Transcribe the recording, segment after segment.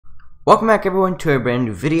Welcome back everyone to a brand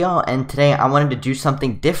new video, and today I wanted to do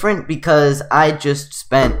something different because I just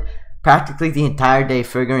spent practically the entire day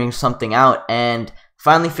figuring something out and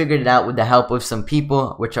finally figured it out with the help of some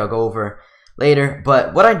people, which I'll go over later.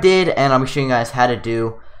 But what I did, and I'll be showing you guys how to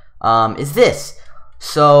do, is this.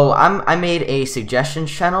 So I made a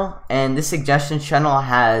suggestions channel, and this suggestions channel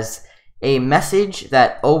has a message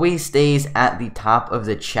that always stays at the top of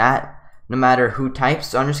the chat no matter who types.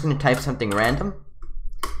 So I'm just going to type something random.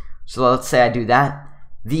 So let's say I do that.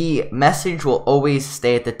 The message will always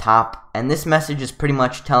stay at the top, and this message is pretty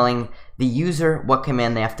much telling the user what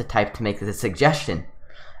command they have to type to make the suggestion.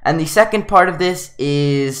 And the second part of this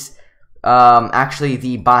is actually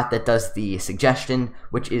the bot that does the suggestion,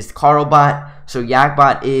 which is Carl Bot. So YAG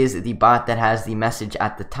Bot is the bot that has the message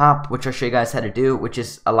at the top, which I'll show you guys how to do, which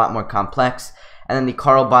is a lot more complex. And then the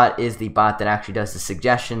Carl Bot is the bot that actually does the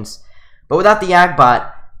suggestions. But without the YAG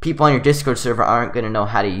Bot, people on your Discord server aren't going to know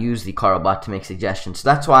how to use the Carl Bot to make suggestions. So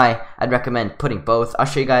that's why I'd recommend putting both. I'll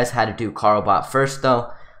show you guys how to do Carl Bot first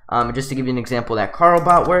though. Just to give you an example that Carl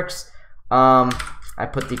Bot works, I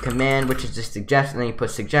put the command, which is just suggestion, and then you put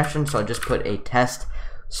suggestion. So I'll just put a test.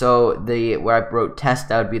 So where I wrote test,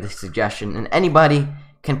 that would be the suggestion. And anybody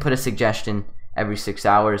can put a suggestion every 6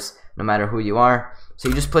 hours, no matter who you are. So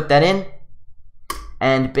you just put that in,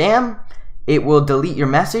 and bam, it will delete your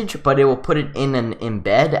message, but it will put it in an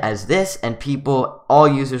embed as this, and all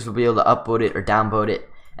users will be able to upvote it or downvote it.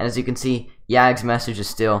 And as you can see, YAG's message is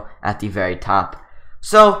still at the very top.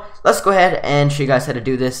 So let's go ahead and show you guys how to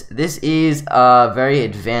do this. This is a very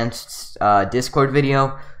advanced Discord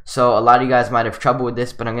video, so a lot of you guys might have trouble with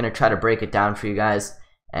this, but I'm going to try to break it down for you guys.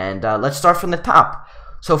 And let's start from the top.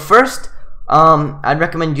 So first, I'd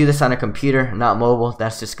recommend you do this on a computer, not mobile.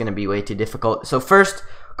 That's just going to be way too difficult. So first,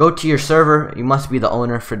 go to your server. You must be the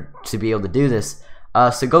owner to be able to do this.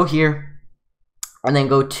 So go here, and then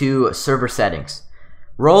go to server settings.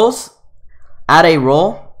 Roles, add a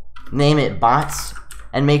role, name it bots,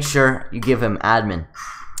 and make sure you give them admin.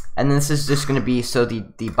 And this is just going to be so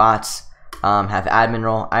the bots have admin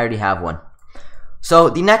role. I already have one. So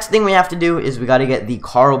the next thing we have to do is we got to get the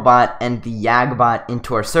Carl Bot and the YAG Bot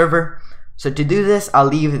into our server. So to do this, I'll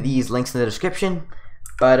leave these links in the description.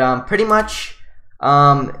 But pretty much,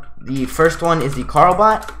 the first one is the Carl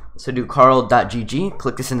Bot. So do carl.gg,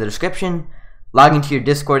 click this in the description, log into your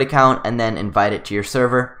Discord account, and then invite it to your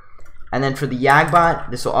server. And then for the YAG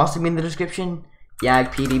Bot, this will also be in the description,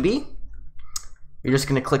 Yagpdb. You're just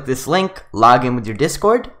going to click this link, log in with your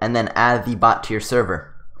Discord, and then add the bot to your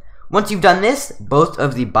server. Once you've done this, both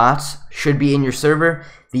of the bots should be in your server,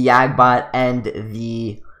 the YAG Bot and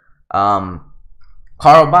the Carl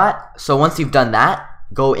Bot. So once you've done that,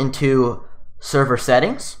 go into server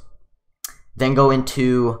settings, then go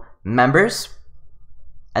into members,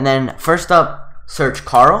 and then first up, search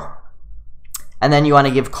Carl, and then you want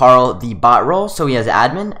to give Carl the bot role so he has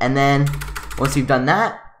admin. And then once you've done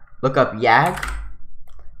that, look up YAG,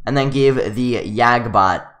 and then give the YAG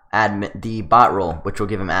Bot admin the bot role, which will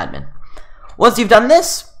give him admin. Once you've done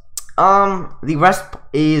this, the rest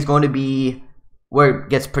is going to be where it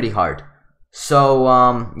gets pretty hard. So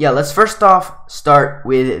yeah, let's first off start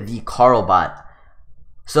with the Carl Bot.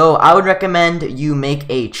 So I would recommend you make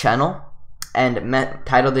a channel and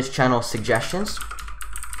title this channel suggestions,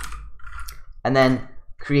 and then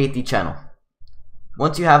create the channel.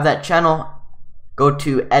 Once you have that channel, go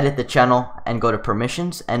to edit the channel and go to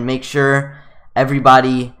permissions, and make sure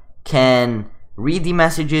everybody can read the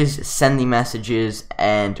messages, send the messages,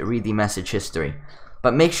 and read the message history.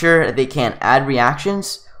 But make sure they can't add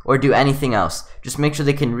reactions or do anything else. Just make sure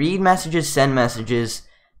they can read messages, send messages,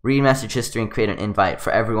 read message history, and create an invite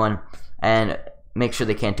for everyone, and make sure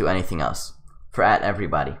they can't do anything else for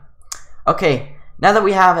everybody. Okay, now that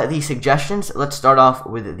we have the suggestions, let's start off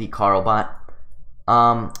with the Carl Bot.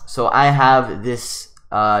 So I have this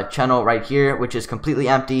channel right here, which is completely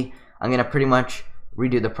empty. I'm gonna pretty much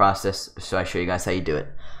redo the process so I show you guys how you do it.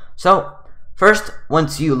 So first,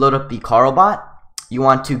 once you load up the Carl Bot, you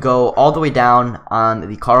want to go all the way down on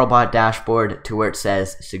the Carl Bot dashboard to where it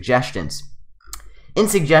says suggestions. In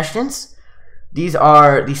suggestions, these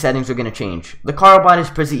are the settings we're going to change. The Carl Bot is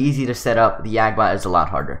pretty easy to set up. The YAG Bot is a lot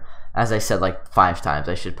harder. As I said like 5 times.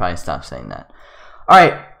 I should probably stop saying that.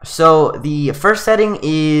 Alright, so the first setting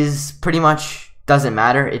is pretty much doesn't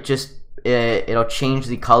matter. It'll change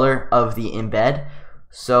the color of the embed.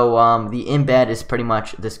 So the embed is pretty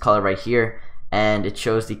much this color right here, and it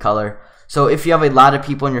shows the color. So if you have a lot of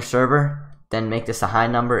people in your server, then make this a high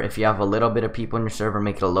number. If you have a little bit of people in your server,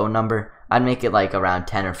 make it a low number. I'd make it like around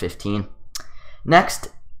 10 or 15. Next,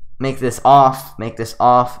 make this off, make this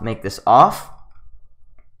off, make this off.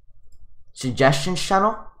 Suggestions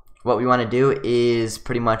channel, what we want to do is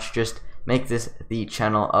pretty much just make this the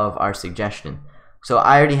channel of our suggestion. So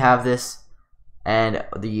I already have this, and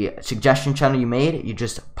the suggestion channel you made, you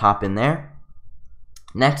just pop in there.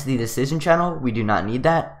 Next, the decision channel, we do not need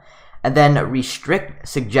that. And then restrict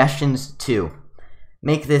suggestions to.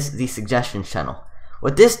 Make this the suggestions channel.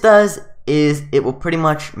 What this does is it will pretty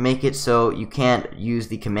much make it so you can't use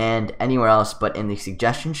the command anywhere else but in the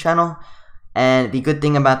suggestions channel. And the good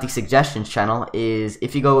thing about the suggestions channel is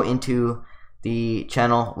if you go into the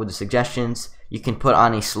channel with the suggestions, you can put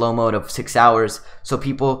on a slow mode of 6 hours so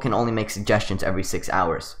people can only make suggestions every 6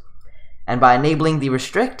 hours. And by enabling the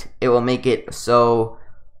restrict, it will make it so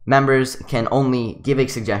members can only give a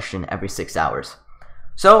suggestion every 6 hours.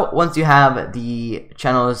 So once you have the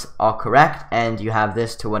channels all correct and you have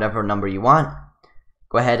this to whatever number you want,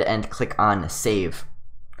 go ahead and click on save.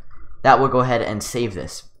 That will go ahead and save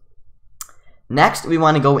this. Next, we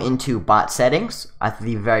want to go into bot settings at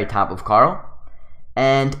the very top of Carl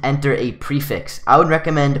and enter a prefix. I would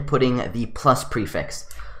recommend putting the plus prefix.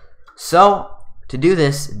 So to do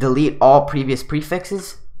this, delete all previous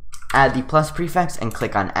prefixes, add the plus prefix, and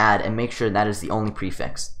click on add, and make sure that is the only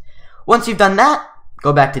prefix. Once you've done that,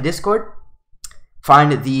 go back to Discord,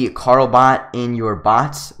 find the Carl bot in your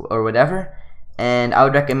bots or whatever, and I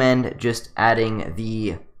would recommend just adding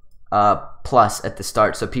the plus at the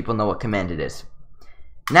start so people know what command it is.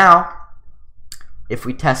 Now, if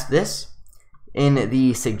we test this, in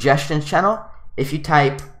the suggestions channel, if you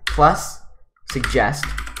type plus suggest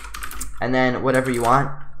and then whatever you want,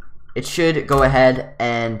 it should go ahead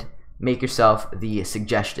and make yourself the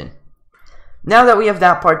suggestion. Now that we have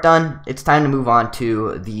that part done, it's time to move on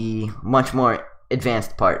to the much more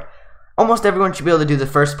advanced part. Almost everyone should be able to do the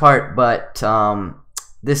first part, but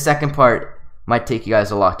this second part might take you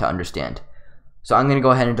guys a lot to understand. So I'm going to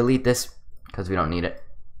go ahead and delete this because we don't need it.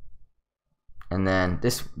 And then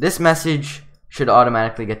this message should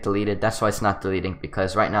automatically get deleted. That's why it's not deleting,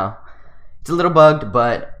 because right now it's a little bugged,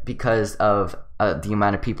 but because of the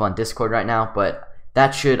amount of people on Discord right now, but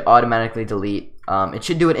that should automatically delete. It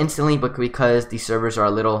should do it instantly, but because the servers are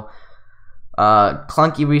a little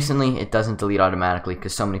clunky recently, it doesn't delete automatically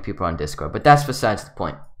because so many people are on Discord. But that's besides the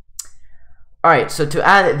point. Alright, so to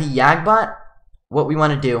add the YAG Bot, what we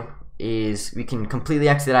want to do is we can completely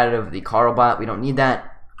exit out of the Carl bot. We don't need that.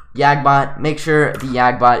 YAG Bot, make sure the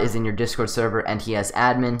YAG Bot is in your Discord server and he has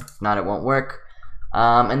admin. If not, it won't work.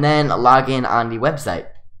 And then log in on the website.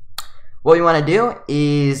 What we want to do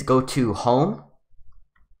is go to home,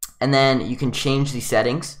 and then you can change the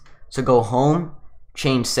settings. So go home,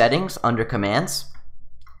 change settings under commands,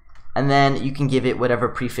 and then you can give it whatever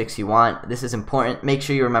prefix you want. This is important. Make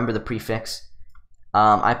sure you remember the prefix.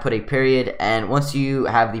 I put a period, and once you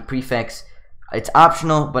have the prefix, it's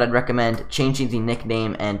optional, but I'd recommend changing the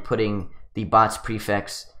nickname and putting the bot's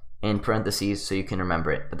prefix in parentheses so you can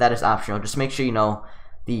remember it. But that is optional. Just make sure you know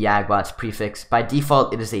the YAG bot's prefix. By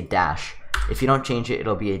default, it is a dash. If you don't change it,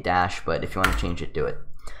 it'll be a dash, but if you want to change it, do it.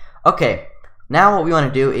 Okay, now what we want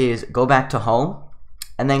to do is go back to home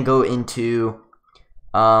and then go into,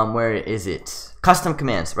 where is it? Custom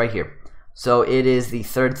commands, right here. So it is the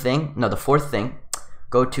fourth thing.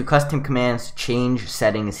 Go to custom commands, change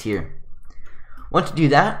settings here. Once you do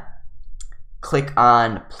that, click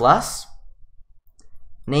on plus,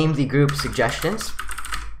 name the group suggestions,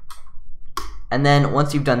 and then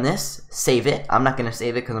once you've done this, save it. I'm not going to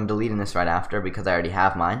save it because I'm deleting this right after because I already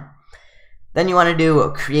have mine. Then you want to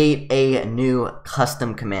do create a new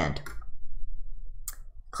custom command.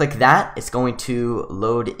 Click that. It's going to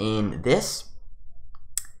load in this.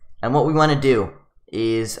 And what we want to do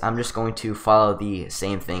is I'm just going to follow the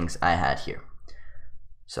same things I had here.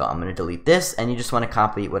 So I'm going to delete this, and you just want to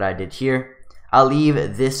copy what I did here. I'll leave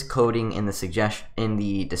this coding in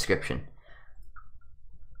the description.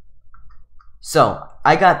 So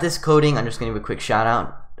I got this coding. I'm just going to give a quick shout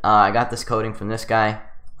out. I got this coding from this guy.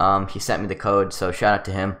 He sent me the code, so shout out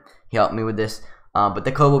to him. He helped me with this. But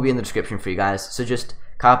the code will be in the description for you guys. So just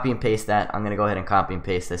copy and paste that. I'm going to go ahead and copy and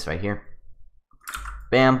paste this right here.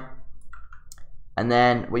 Bam. And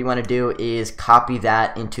then what you want to do is copy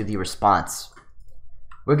that into the response.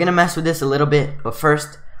 We're going to mess with this a little bit, but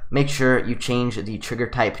first make sure you change the trigger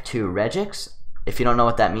type to regex. If you don't know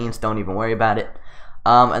what that means, don't even worry about it.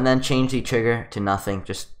 And then change the trigger to nothing.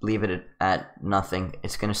 Just leave it at nothing.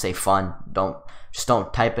 It's going to say fun. Just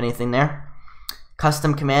don't type anything there.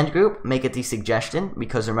 Custom command group, make it the suggestion,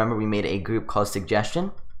 because remember we made a group called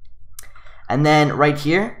suggestion. And then right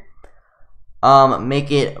here,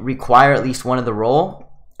 make it require at least one of the role,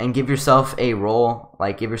 and give yourself a role,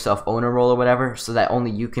 like give yourself owner role or whatever, so that only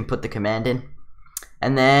you can put the command in.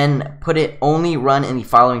 And then put it only run in the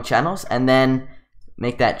following channels, and then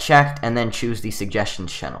make that checked, and then choose the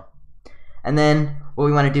suggestions channel. And then what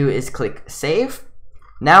we want to do is click save.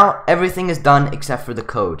 Now everything is done except for the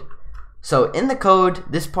code. So in the code,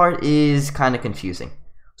 this part is kind of confusing.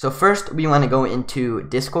 So first we want to go into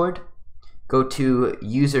Discord, go to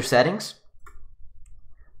user settings,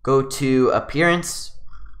 go to appearance,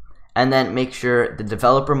 and then make sure the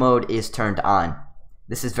developer mode is turned on.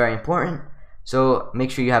 This is very important, so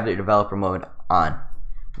make sure you have the developer mode on.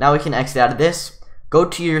 Now we can exit out of this, go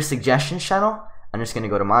to your suggestions channel. I'm just going to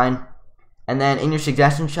go to mine, and then in your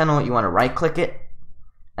suggestions channel you want to right click it,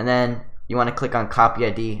 and then you want to click on copy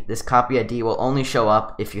ID. This copy ID will only show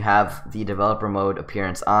up if you have the developer mode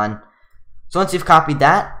appearance on. So once you've copied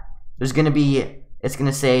that, it's going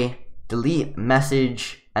to say delete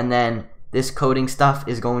message, and then this coding stuff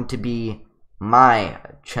is going to be my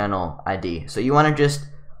channel ID. So you want to just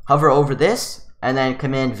hover over this and then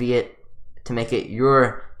command V it to make it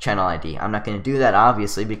your channel ID. I'm not going to do that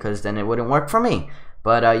obviously because then it wouldn't work for me,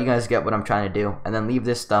 but you guys get what I'm trying to do. And then leave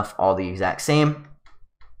this stuff all the exact same.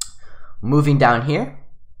 Moving down here,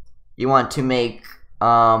 you want to make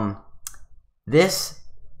this,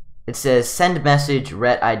 it says send message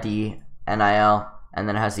ret ID NIL, and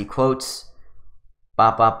then it has the quotes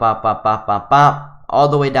bop bop bop bop bop bop bop all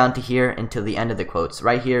the way down to here until the end of the quotes.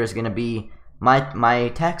 Right here is going to be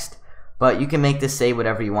my text, but you can make this say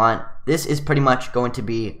whatever you want. This is pretty much going to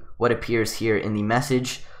be what appears here in the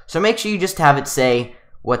message, so make sure you just have it say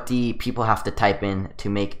what the people have to type in to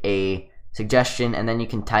make a suggestion, and then you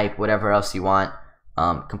can type whatever else you want,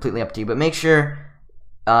 completely up to you. But make sure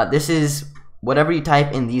this is whatever you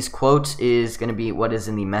type in these quotes is going to be what is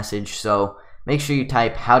in the message. So make sure you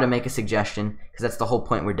type how to make a suggestion, because that's the whole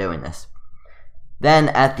point we're doing this. Then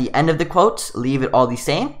at the end of the quotes, leave it all the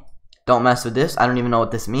same. Don't mess with this. I don't even know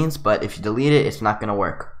what this means, but if you delete it, it's not going to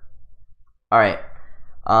work. Alright,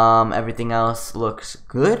 everything else looks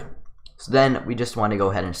good. So then we just want to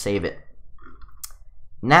go ahead and save it.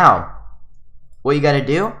 Now what you got to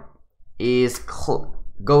do is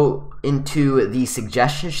go into the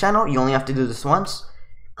suggestions channel. You only have to do this once.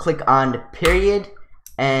 Click on period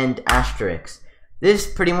and asterisk.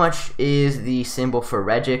 This pretty much is the symbol for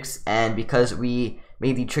regex, and because we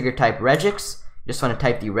made the trigger type regex, you just want to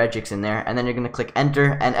type the regex in there, and then you're going to click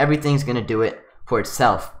enter, and everything's going to do it for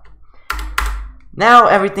itself. Now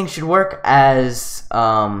everything should work as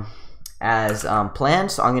planned,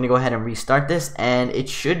 so I'm going to go ahead and restart this, and it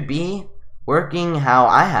should be working how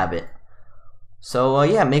I have it. So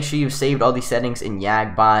yeah, make sure you've saved all these settings in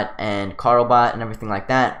YAG Bot and Bot and everything like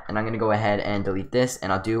that, and I'm going to go ahead and delete this,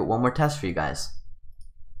 and I'll do one more test for you guys.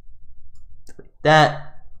 Delete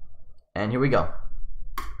that, and here we go.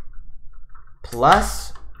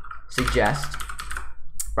 Plus suggest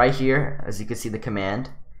right here, as you can see the command,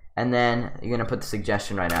 and then you're going to put the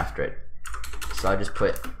suggestion right after it. So I'll just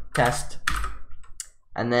put test,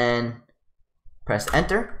 and then press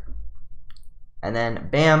enter, and then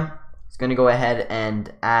bam, it's going to go ahead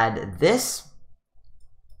and add this.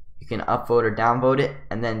 You can upvote or downvote it,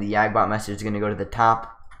 and then the YAGBot message is going to go to the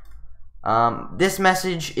top. This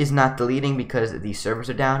message is not deleting because the servers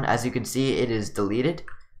are down. As you can see, it is deleted.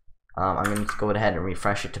 I'm going to go ahead and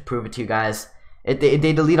refresh it to prove it to you guys. They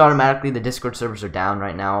delete automatically. The Discord servers are down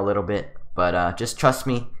right now a little bit, but just trust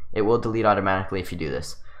me, it will delete automatically if you do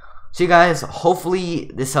this. So you guys,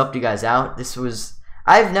 hopefully this helped you guys out.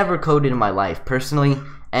 I've never coded in my life personally,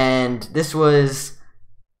 and this was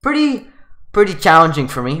pretty challenging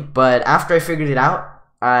for me, but after I figured it out,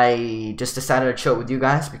 I just decided to show it with you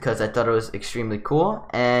guys because I thought it was extremely cool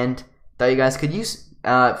and thought you guys could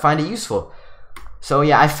find it useful. So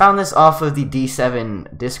yeah, I found this off of the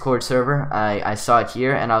D7 Discord server. I saw it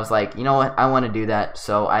here and I was like, you know what, I want to do that.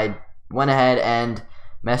 So I went ahead and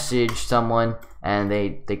messaged someone, and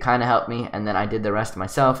they kind of helped me, and then I did the rest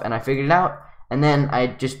myself, and I figured it out. And then I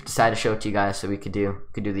just decided to show it to you guys so we could do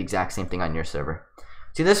the exact same thing on your server.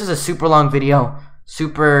 See, this was a super long video,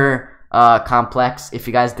 super complex. If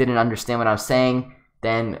you guys didn't understand what I was saying,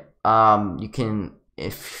 then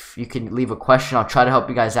if you can leave a question, I'll try to help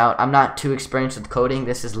you guys out. I'm not too experienced with coding.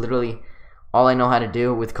 This is literally all I know how to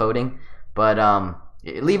do with coding. But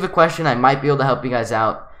leave a question. I might be able to help you guys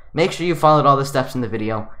out. Make sure you followed all the steps in the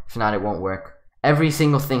video. If not, it won't work. Every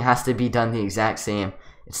single thing has to be done the exact same.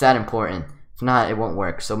 It's that important. If not, it won't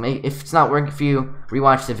work. So if it's not working for you,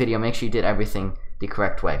 rewatch the video. Make sure you did everything the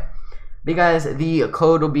correct way. But guys, the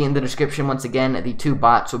code will be in the description once again. The 2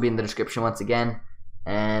 bots will be in the description once again.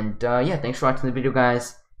 And yeah, thanks for watching the video,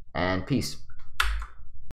 guys, and peace.